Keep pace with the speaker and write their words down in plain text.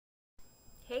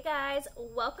Hey guys,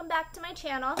 welcome back to my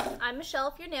channel. I'm Michelle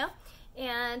if you're new,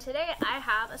 and today I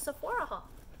have a Sephora haul.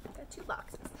 I've got 2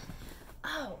 boxes.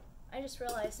 Oh, I just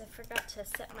realized I forgot to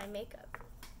set my makeup.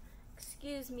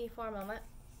 Excuse me for a moment.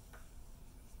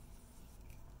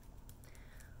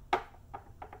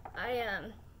 I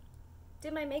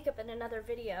did my makeup in another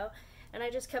video, and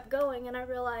I just kept going, and I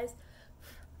realized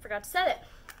I forgot to set it.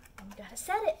 You gotta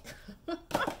set it.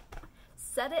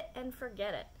 Set it and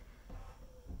forget it.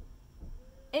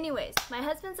 Anyways, my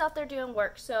husband's out there doing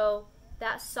work, so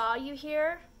that saw you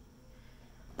hear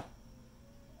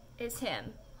is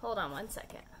him. Hold on one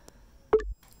second.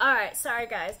 Alright, sorry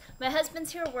guys. My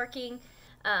husband's here working.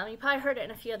 You probably heard it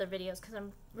in a few other videos because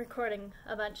I'm recording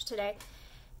a bunch today.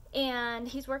 And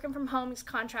he's working from home. He's a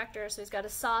contractor, so he's got a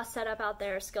saw set up out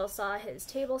there, a skill saw, his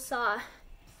table saw.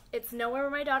 It's nowhere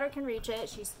where my daughter can reach it.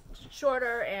 She's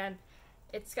shorter and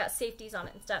it's got safeties on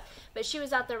it and stuff. But she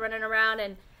was out there running around,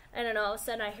 and I don't know, all of a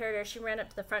sudden I heard her. She ran up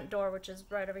to the front door, which is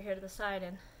right over here to the side,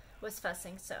 and was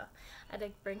fussing. So I had to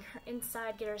bring her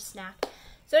inside, get her a snack.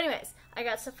 So anyways, I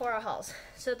got Sephora hauls.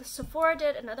 So the Sephora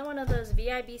did another one of those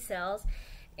VIB sales,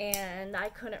 and I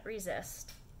couldn't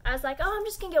resist. I was like, oh, I'm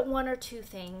just going to get 1 or 2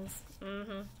 things.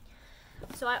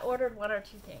 So I ordered 1 or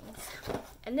 2 things.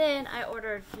 And then I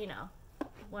ordered, you know,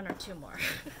 1 or 2 more.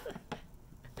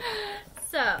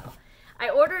 So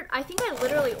I think I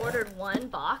literally ordered 1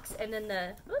 box, and then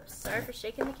oops, sorry for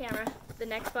shaking the camera. The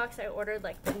next box I ordered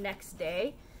like the next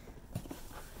day.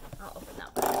 I'll open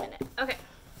that one in a minute. Okay.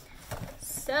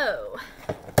 So,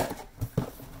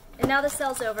 and now the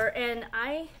sale's over, and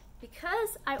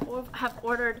because I have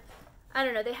ordered, I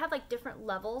don't know, they have like different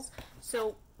levels.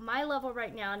 So my level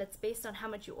right now, and it's based on how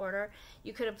much you order,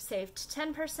 you could have saved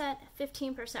 10%,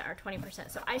 15%, or 20%.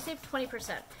 So I saved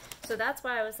 20%. So that's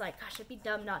why I was like, gosh, it'd be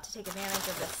dumb not to take advantage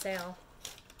of this sale.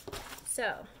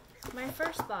 So my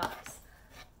first box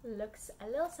looks a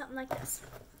little something like this.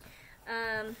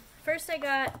 First I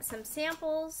got some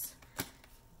samples,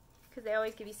 because they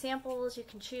always give you samples, you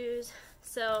can choose.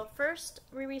 So first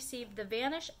we received the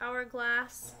Vanish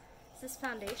Hourglass, is this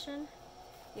foundation?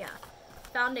 Yeah,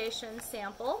 foundation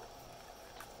sample.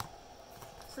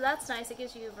 So that's nice, it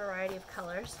gives you a variety of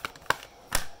colors.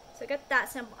 So I got that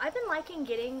sample. I've been liking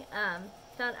getting,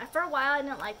 for a while I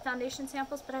didn't like foundation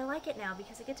samples, but I like it now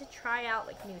because I get to try out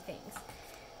like new things.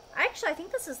 Actually, I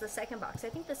think this is the second box. I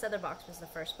think this other box was the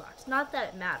first box. Not that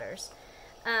it matters.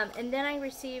 And then I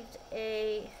received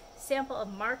a sample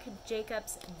of Marc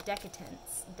Jacobs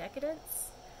Decadence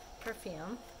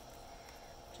perfume,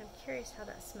 which I'm curious how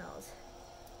that smells.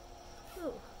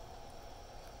 Ooh.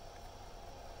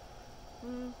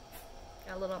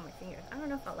 Got a little on my fingers. I don't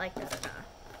know if I like that or not.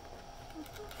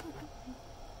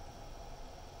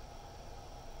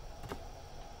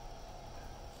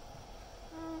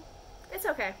 It's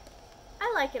okay.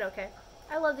 I like it okay.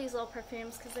 I love these little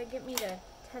perfumes because they get me to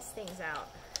test things out.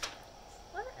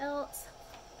 What else?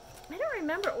 I don't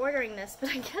remember ordering this, but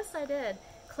I guess I did.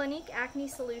 Clinique Acne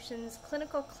Solutions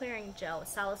Clinical Clearing Gel with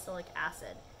Salicylic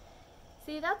Acid.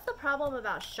 See, that's the problem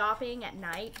about shopping at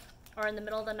night or in the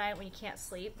middle of the night when you can't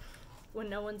sleep, when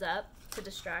no one's up to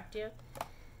distract you.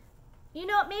 You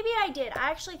know, maybe I did.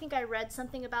 I actually think I read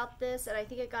something about this, and I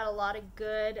think it got a lot of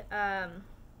good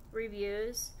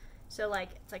reviews. So, like,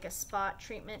 it's like a spot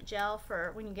treatment gel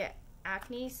for when you get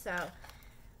acne, so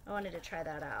I wanted to try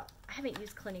that out. I haven't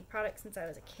used Clinique products since I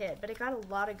was a kid, but it got a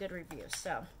lot of good reviews,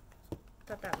 so I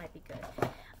thought that might be good.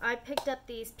 I picked up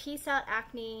these Peace Out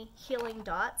Acne Healing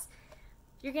Dots.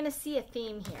 You're going to see a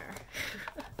theme here.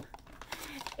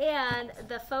 And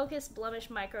the Focus Blemish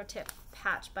Micro Tip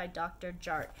Patch by Dr.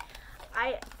 Jart.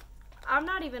 I'm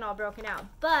not even all broken out,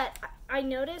 but I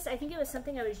noticed, I think it was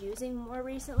something I was using more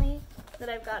recently, that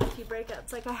I've gotten a few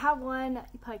breakouts. Like I have one,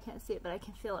 you probably can't see it, but I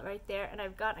can feel it right there, and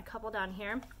I've gotten a couple down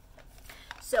here.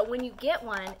 So when you get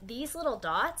one, these little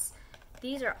dots,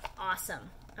 these are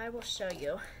awesome. I will show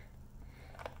you.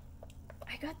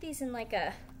 I got these in like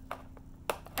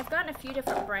I've gotten a few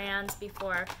different brands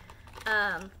before.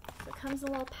 So it comes in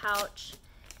a little pouch.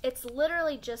 It's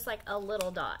literally just like a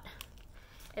little dot.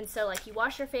 And so like you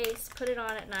wash your face, put it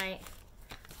on at night.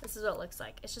 This is what it looks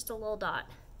like. It's just a little dot.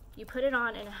 You put it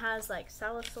on and it has like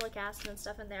salicylic acid and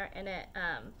stuff in there, and it,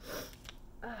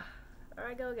 there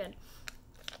I go again.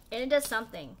 And it does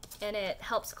something, and it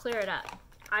helps clear it up.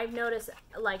 I've noticed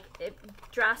like it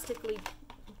drastically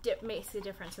makes a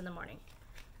difference in the morning.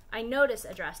 I notice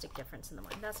a drastic difference in the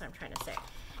morning. That's what I'm trying to say.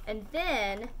 And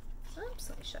then, oops,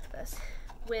 let me shut this.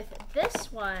 With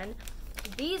this one,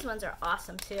 these ones are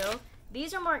awesome too.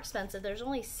 These are more expensive. There's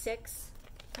only 6,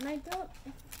 and I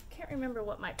can't remember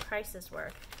what my prices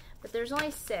were, but there's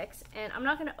only 6, and I'm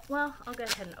not gonna, well, I'll go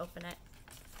ahead and open it.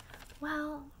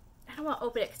 well, I don't want to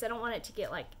open it because I don't want it to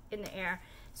get like in the air.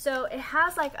 So it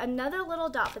has like another little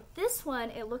dot, but this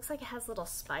one, it looks like it has little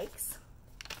spikes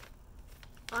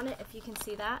on it, if you can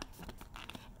see that.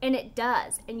 And it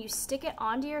does. And you stick it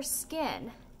onto your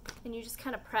skin and you just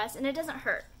kind of press, and it doesn't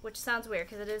hurt, which sounds weird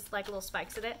because it is like little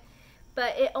spikes in it.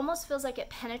 But it almost feels like it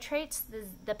penetrates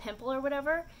the pimple or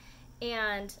whatever.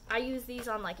 And I use these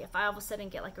on like if I all of a sudden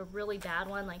get like a really bad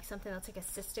one, like something that's like a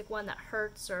cystic one that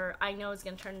hurts or I know is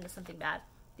going to turn into something bad.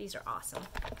 These are awesome.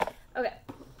 Okay.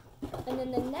 And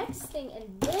then the next thing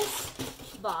in this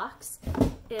box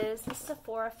is the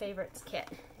Sephora Favorites kit.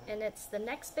 And it's the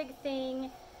next big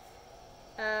thing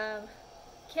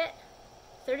kit,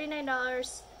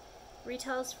 $39,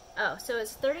 retails, oh, so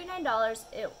it's $39.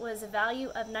 It was a value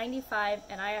of $95,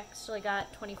 and I actually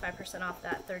got 25% off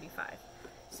that $35.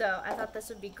 So I thought this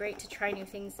would be great to try new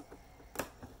things.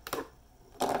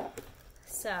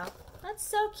 So that's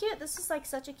so cute. This is like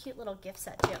such a cute little gift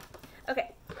set too.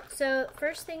 Okay, so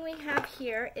first thing we have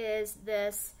here is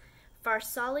this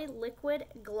Farsali Liquid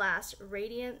Glass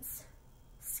Radiance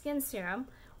Skin Serum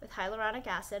with hyaluronic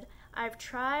acid. I've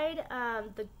tried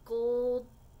the gold,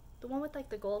 the one with like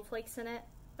the gold flakes in it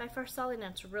by Farsali, and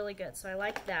it's really good, so I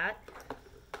like that.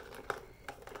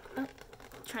 Oh,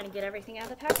 trying to get everything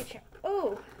out of the package here.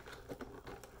 Oh!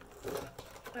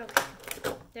 Okay,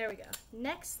 there we go.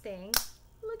 Next thing,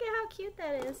 look at how cute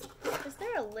that is. Is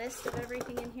there a list of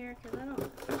everything in here? Because I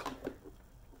don't...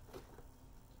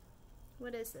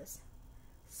 What is this?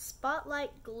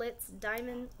 Spotlight Glitz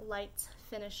Diamond Lights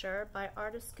Finisher by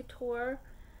Artist Couture.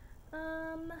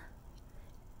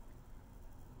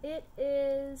 It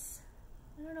is,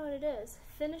 I don't know what it is.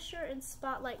 Finisher and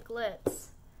Spotlight Glitz.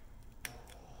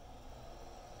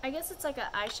 I guess it's like an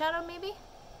eyeshadow maybe?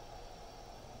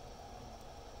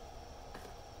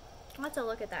 I'll have to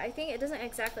look at that. I think it doesn't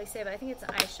exactly say, but I think it's an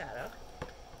eyeshadow.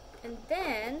 And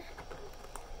then,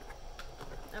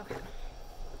 okay.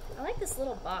 I like this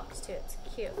little box too, it's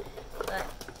cute, but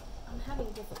I'm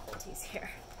having difficulties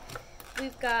here.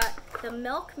 We've got the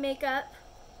Milk Makeup,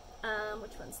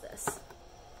 which one's this?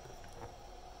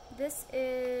 This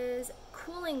is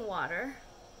Cooling Water.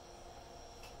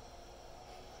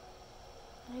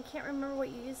 I can't remember what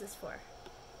you use this for.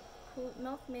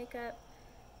 Milk Makeup.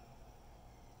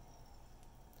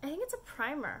 I think it's a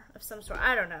primer of some sort.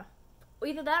 I don't know.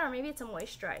 Either that or maybe it's a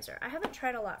moisturizer. I haven't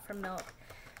tried a lot from Milk.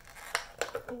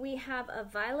 We have a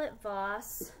Violet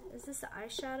Voss. Is this an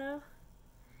eyeshadow?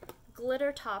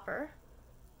 Glitter Topper.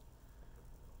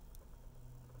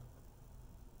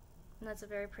 And that's a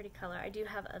very pretty color. I do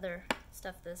have other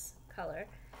stuff this color.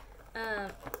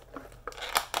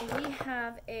 We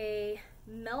have a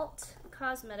Melt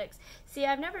Cosmetics. See,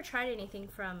 I've never tried anything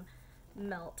from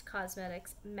Melt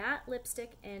Cosmetics. Matte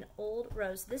Lipstick in Old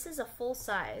Rose. This is a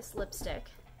full-size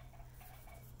lipstick.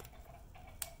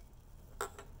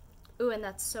 Ooh, and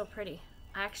that's so pretty.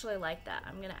 I actually like that.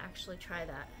 I'm gonna actually try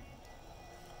that.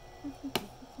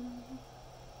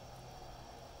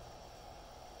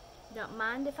 Don't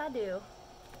mind if I do.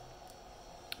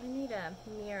 I need a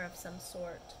mirror of some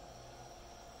sort.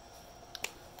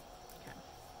 Okay.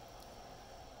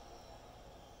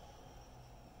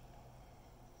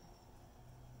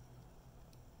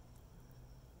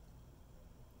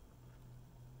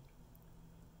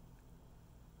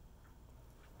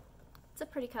 It's a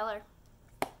pretty color.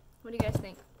 What do you guys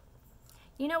think?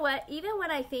 You know what? Even when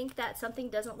I think that something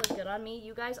doesn't look good on me,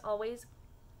 you guys always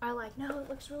are like, no, it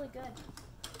looks really good.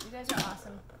 You guys are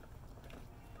awesome.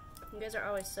 You guys are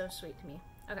always so sweet to me.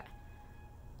 Okay.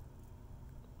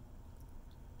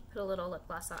 Put a little lip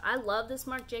gloss on. I love this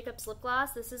Marc Jacobs lip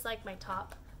gloss. This is like my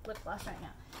top lip gloss right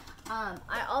now.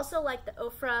 I also like the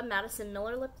Ofra Madison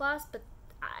Miller lip gloss, but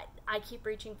I keep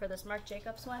reaching for this Marc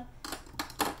Jacobs one.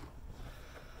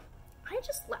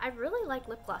 I really like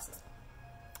lip glosses.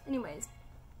 Anyways,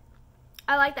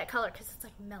 I like that color because it's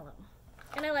like mellow.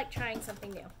 And I like trying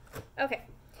something new. Okay,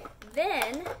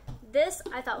 then this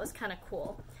I thought was kind of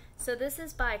cool. So this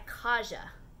is by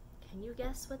Kaja. Can you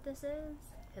guess what this is?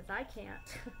 Because I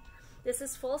can't. This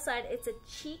is full side. It's a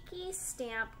cheeky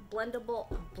stamp blendable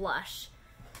blush.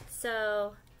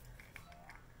 So,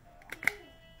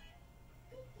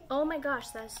 oh my gosh,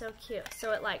 that's so cute.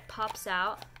 So it like pops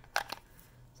out.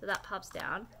 So that pops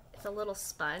down. It's a little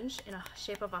sponge in a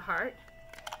shape of a heart.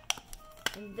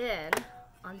 And then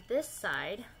on this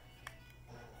side,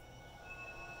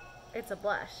 it's a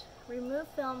blush. Remove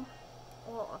film.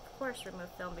 Well, of course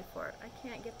remove film before. I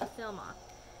can't get the film off.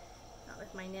 Not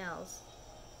with my nails.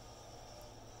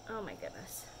 Oh my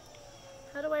goodness.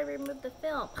 How do I remove the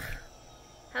film?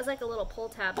 Has like a little pull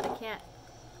tab, but I can't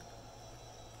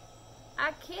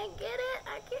get it.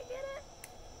 I can't get it.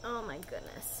 Oh my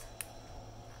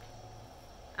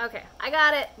Okay, I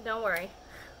got it. Don't worry.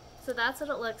 So that's what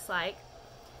it looks like.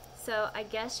 So I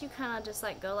guess you kind of just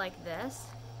like go like this.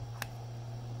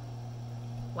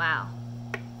 Wow,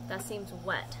 that seems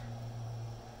wet.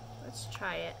 Let's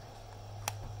try it.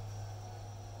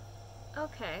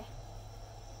 Okay.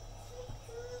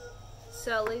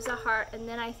 So it leaves a heart, and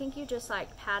then I think you just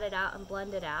like pat it out and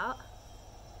blend it out.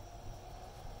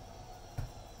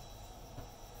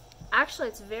 Actually,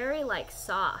 it's very like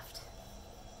soft.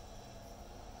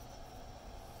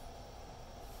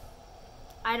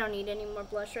 I don't need any more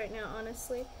blush right now,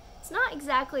 honestly. It's not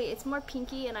exactly, it's more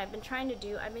pinky, and I've been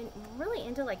really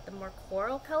into like the more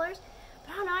coral colors.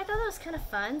 But I don't know, I thought that was kind of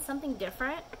fun, something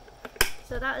different.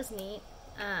 So that was neat.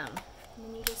 And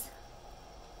then you just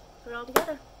put it all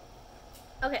together.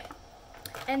 Okay,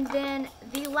 and then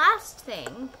the last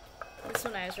thing, this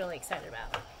one I was really excited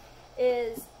about,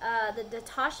 is the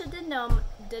Natasha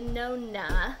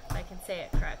Denona, if I can say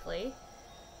it correctly,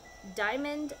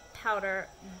 Diamond Powder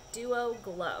Duo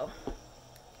Glow.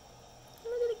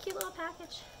 Look at the cute little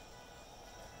package.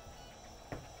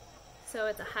 So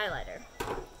it's a highlighter.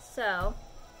 So,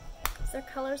 is there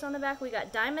colors on the back? We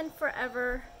got Diamond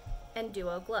Forever and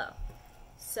Duo Glow.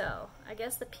 So, I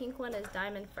guess the pink one is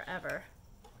Diamond Forever.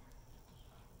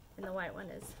 And the white one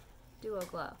is Duo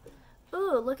Glow.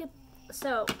 Ooh, look at,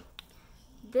 so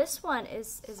this one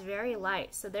is very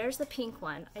light. So there's the pink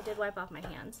one. I did wipe off my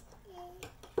hands.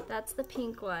 That's the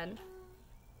pink one.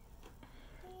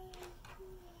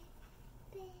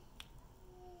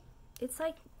 It's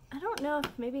like, I don't know if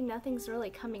maybe nothing's really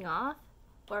coming off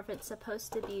or if it's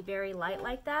supposed to be very light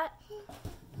like that.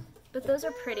 But those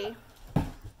are pretty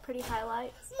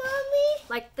highlights. Mommy.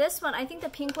 Like this one, I think the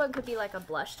pink one could be like a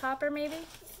blush topper maybe.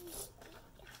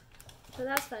 So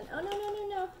that's fun. Oh,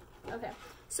 no. Okay.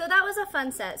 So that was a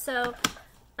fun set. So,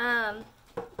 I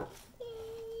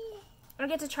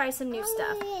get to try some new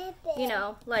stuff. You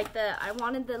know, like I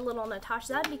wanted the little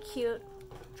Natasha, that'd be cute,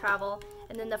 travel.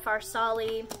 And then the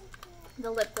Farsali,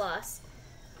 the lip gloss.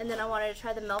 And then I wanted to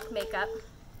try the Milk makeup.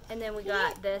 And then we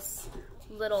got this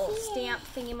little stamp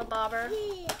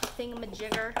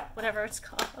thingamajigger, whatever it's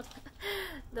called.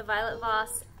 The Violet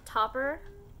Voss topper.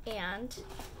 And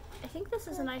I think this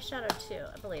is an eyeshadow too,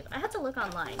 I believe. I had to look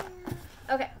online.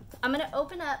 Okay, I'm gonna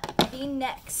open up the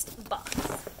next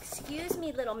box. Excuse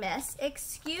me, little miss.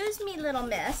 Excuse me, little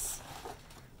miss.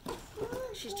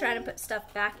 She's trying to put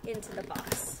stuff back into the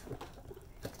box.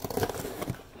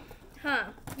 Huh,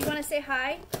 you wanna say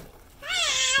hi?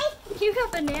 Hi! You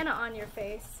got banana on your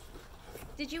face.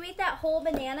 Did you eat that whole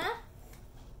banana?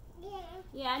 Yeah.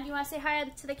 Yeah, do you wanna say hi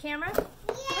to the camera?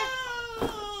 Yeah!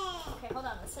 Okay, hold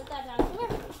on, let's set that down. Come here.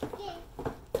 Yeah.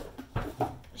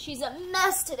 She's a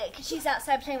mess today because she's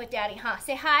outside playing with Daddy, huh?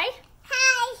 Say hi.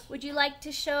 Hi. Would you like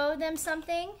to show them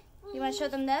something? You want to show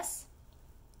them this?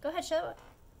 Go ahead, show it.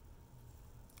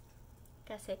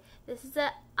 Gotta say, this is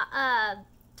a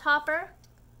topper.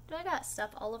 Do I got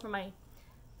stuff all over my...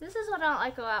 This is what I don't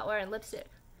like go out wearing lipstick.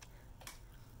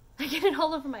 I get it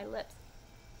all over my lips.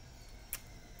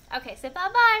 Okay, say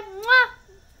bye-bye.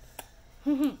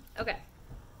 Mwah! Okay.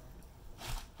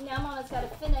 Now Mama's got to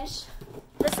finish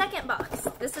the second box.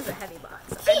 This is a heavy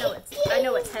box. I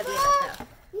know it's heavy enough though.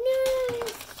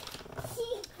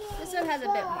 This one has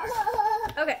a bit more.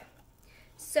 Okay.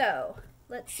 So,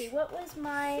 let's see. What was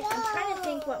my... I'm trying to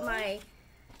think what my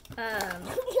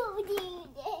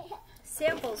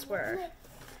samples were.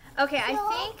 Okay, I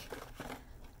think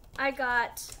I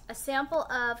got a sample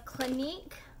of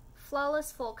Clinique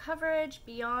Flawless Full Coverage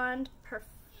Beyond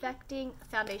Perfecting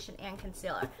Foundation and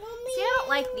Concealer. See, I don't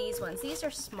like these ones. These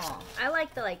are small. I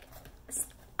like the like...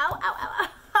 Ow, ow, ow,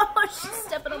 ow. She's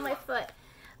stepping on my foot.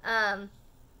 I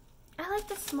like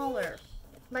the smaller,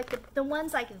 like the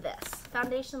ones like this.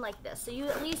 Foundation like this. So you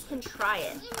at least can try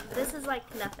it. This is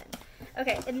like nothing.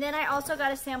 Okay, and then I also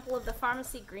got a sample of the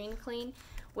Pharmacy Green Clean,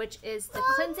 which is the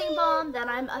cleansing balm that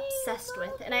I'm obsessed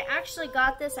with. And I actually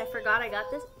got this, I forgot I got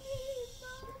this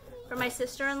for my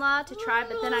sister-in-law to try,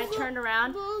 but then I turned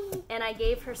around and I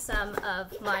gave her some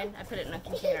of mine. I put it in a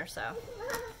container, so.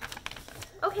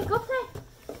 Okay, go play.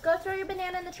 Go throw your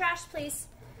banana in the trash, please.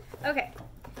 Okay.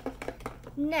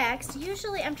 Next,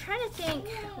 usually I'm trying to think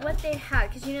what they had,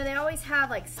 because you know they always have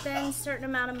like spend a certain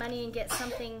amount of money and get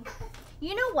something.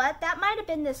 You know what? That might have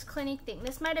been this Clinique thing.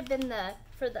 This might have been the,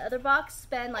 for the other box,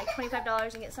 spend like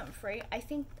 $25 and get something free. I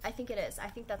think it is. I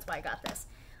think that's why I got this.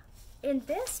 In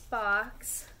this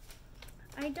box,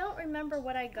 I don't remember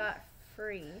what I got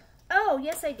free. Oh,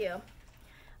 yes I do.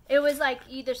 It was like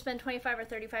either spend $25 or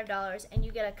 $35 and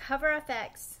you get a Cover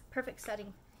FX Perfect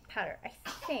Setting Powder, I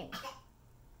think.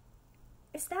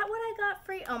 Is that what I got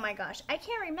free? Oh my gosh, I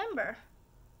can't remember.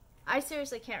 I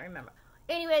seriously can't remember.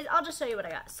 Anyways, I'll just show you what I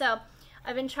got. So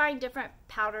I've been trying different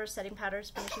powders, setting powders,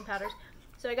 finishing powders.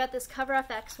 So I got this Cover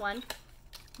FX one.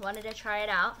 Wanted to try it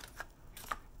out.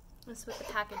 This is what the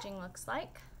packaging looks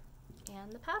like.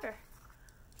 And the powder.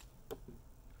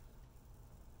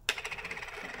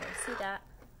 Can't really see that,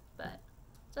 but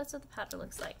that's what the powder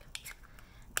looks like.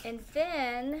 And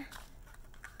then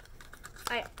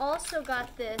I also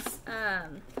got this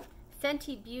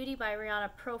Fenty Beauty by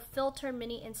Rihanna Pro Filter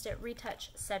Mini Instant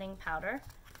Retouch Setting Powder.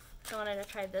 I wanted to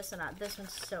try this one out. This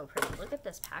one's so pretty. Look at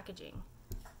this packaging.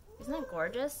 Isn't that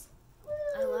gorgeous?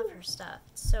 I love her stuff.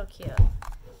 It's so cute.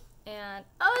 And,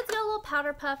 oh, it's got a little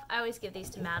powder puff. I always give these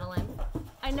to Madeline.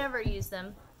 I never use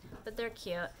them, but they're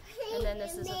cute. And then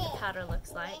this is what the powder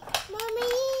looks like. Mommy,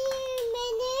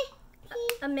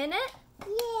 A minute?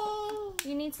 yeah.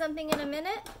 You need something in a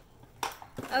minute?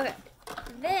 Okay.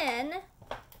 Then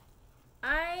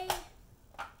I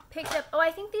picked up, oh,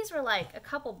 I think these were like a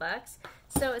couple bucks.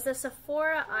 So it's a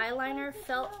Sephora eyeliner,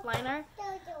 felt liner,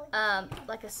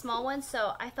 like a small one.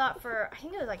 So I thought for, I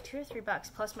think it was like $2 or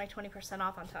 $3 plus my 20%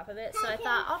 off on top of it. So I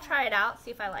thought I'll try it out,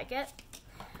 see if I like it.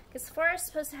 Because Sephora is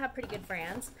supposed to have pretty good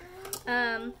brands.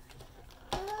 I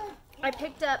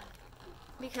picked up,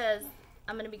 because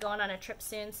I'm going to be going on a trip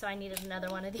soon, so I needed another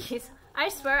one of these. I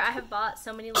swear I have bought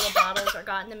so many little bottles or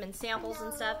gotten them in samples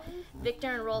and stuff.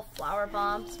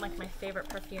 Viktor&RolfFlowerbomb. It's like my favorite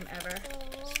perfume ever.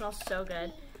 It smells so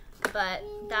good. But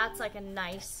that's like a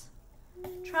nice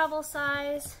travel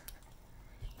size.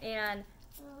 And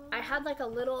I had like a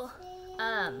little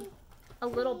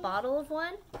bottle of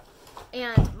one,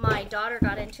 and my daughter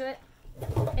got into it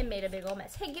and made a big old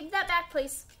mess. Hey, give that back,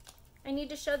 please. I need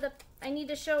to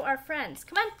show our friends.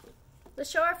 Come on. Let's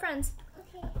show our friends.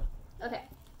 Okay. Okay.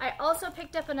 I also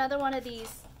picked up another one of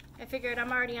these. I figured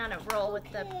I'm already on a roll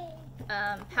with the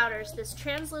powders. This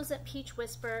Translucent Peach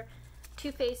Whisper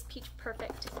Too Faced Peach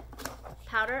Perfect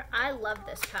powder. I love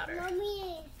this powder.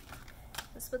 Mommy.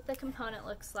 This is what the component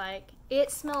looks like.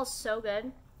 It smells so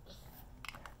good.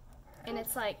 And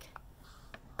it's like,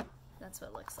 that's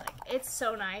what it looks like. It's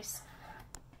so nice.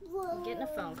 I'm getting a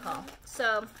phone call.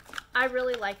 So I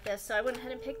really like this. So I went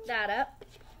ahead and picked that up.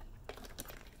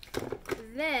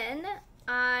 Then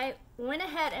I went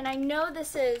ahead, and I know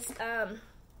this is, a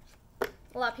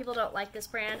lot of people don't like this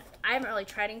brand. I haven't really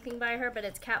tried anything by her, but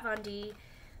it's Kat Von D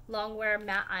Longwear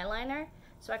Matte Eyeliner.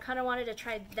 So I kind of wanted to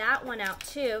try that one out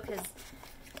too, because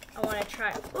I want to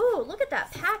try, ooh, look at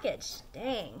that package.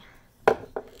 Dang.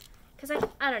 Because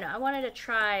I don't know, I wanted to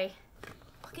try,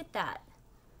 look at that.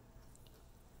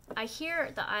 I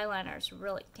hear the eyeliners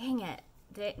really, dang it.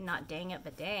 Not dang it,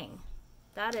 but dang.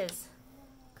 That is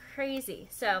crazy.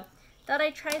 So, thought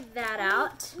I'd try that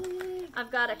out.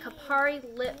 I've got a Kapari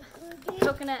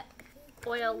Coconut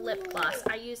Oil Lip Gloss.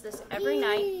 I use this every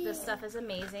night. This stuff is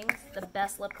amazing. It's the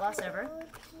best lip gloss ever.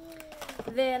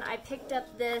 Then I picked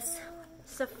up this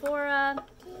Sephora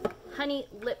Honey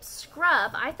Lip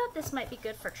Scrub. I thought this might be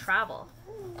good for travel.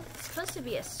 It's supposed to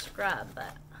be a scrub,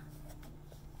 but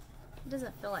it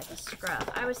doesn't feel like a scrub.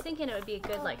 I was thinking it would be a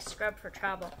good like scrub for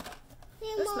travel.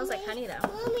 It smells like honey though.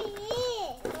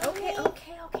 Okay.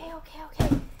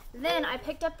 Then I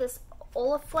picked up this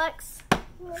Olaplex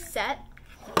set,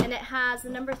 and it has the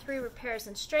number 3 repairs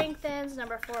and strengthens,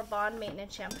 number 4 bond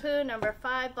maintenance shampoo, number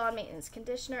 5 bond maintenance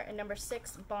conditioner, and number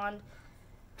 6 bond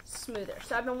smoother.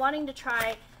 So I've been wanting to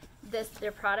try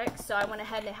their products, so I went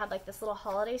ahead and it had like this little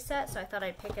holiday set, so I thought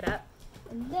I'd pick it up.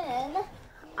 And then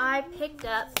I picked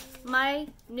up my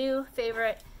new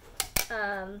favorite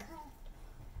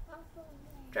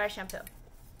dry shampoo.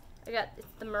 I got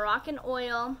the Moroccan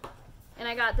oil, and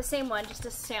I got the same one, just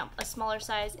a smaller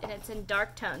size, and it's in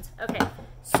dark tones. Okay,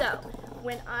 so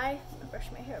when I'll brush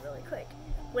my hair really quick.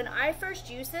 When I first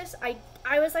used this,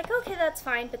 I was like, okay, that's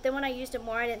fine, but then when I used it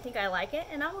more, I didn't think I like it,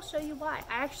 and I will show you why.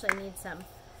 I actually need some.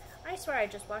 I swear I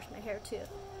just washed my hair too.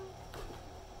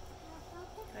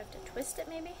 Do I have to twist it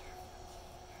maybe?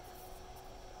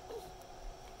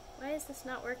 Why is this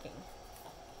not working?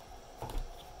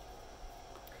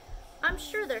 I'm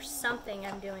sure there's something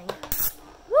I'm doing.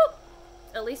 Whoop!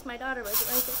 At least my daughter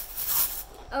wasn't like it.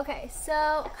 Okay, so,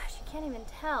 gosh, you can't even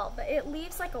tell, but it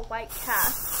leaves like a white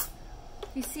cast.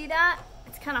 You see that?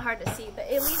 It's kind of hard to see, but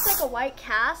it leaves like a white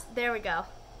cast. There we go.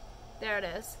 There it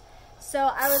is. So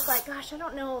I was like, gosh, I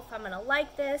don't know if I'm going to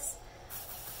like this.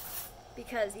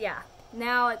 Because, yeah,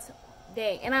 now it's,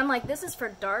 dang. And I'm like, this is for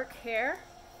dark hair.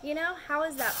 You know, how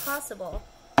is that possible?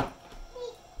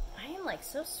 I am like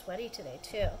so sweaty today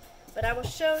too. But I will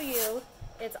show you,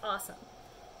 it's awesome.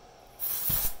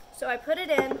 So I put it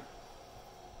in,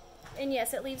 and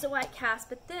yes, it leaves a white cast,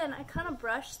 but then I kind of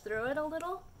brush through it a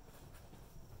little.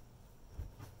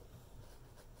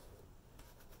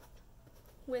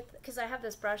 with, because I have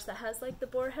this brush that has like the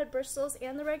boar head bristles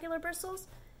and the regular bristles,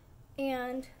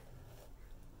 and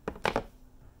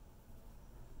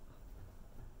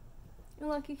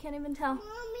look, you can't even tell.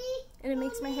 Mommy, and it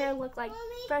makes my hair look like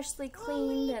freshly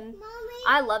cleaned, and Mommy,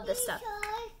 I love this stuff.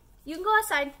 You can go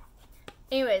outside.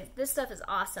 Anyways, this stuff is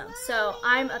awesome. So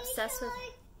I'm obsessed with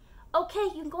it. Okay,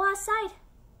 you can go outside.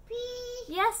 Please.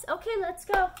 Yes, okay, let's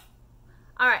go.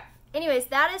 Alright, anyways,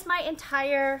 that is my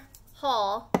entire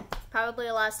haul. Probably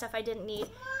a lot of stuff I didn't need.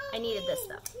 I needed this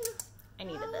stuff. I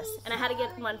needed this. And I had to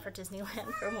get one for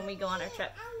Disneyland for when we go on our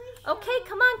trip. Okay,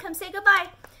 come on, come say goodbye.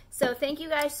 So thank you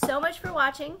guys so much for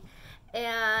watching.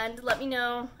 And let me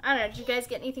know, I don't know, did you guys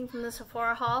get anything from the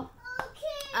Sephora haul?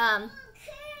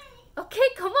 Okay,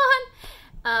 come on.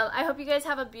 I hope you guys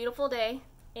have a beautiful day.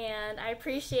 And I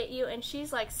appreciate you. And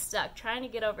she's like stuck trying to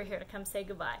get over here to come say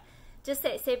goodbye. Just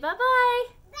say bye-bye.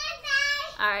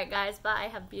 Bye-bye. All right, guys, bye.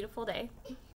 Have a beautiful day.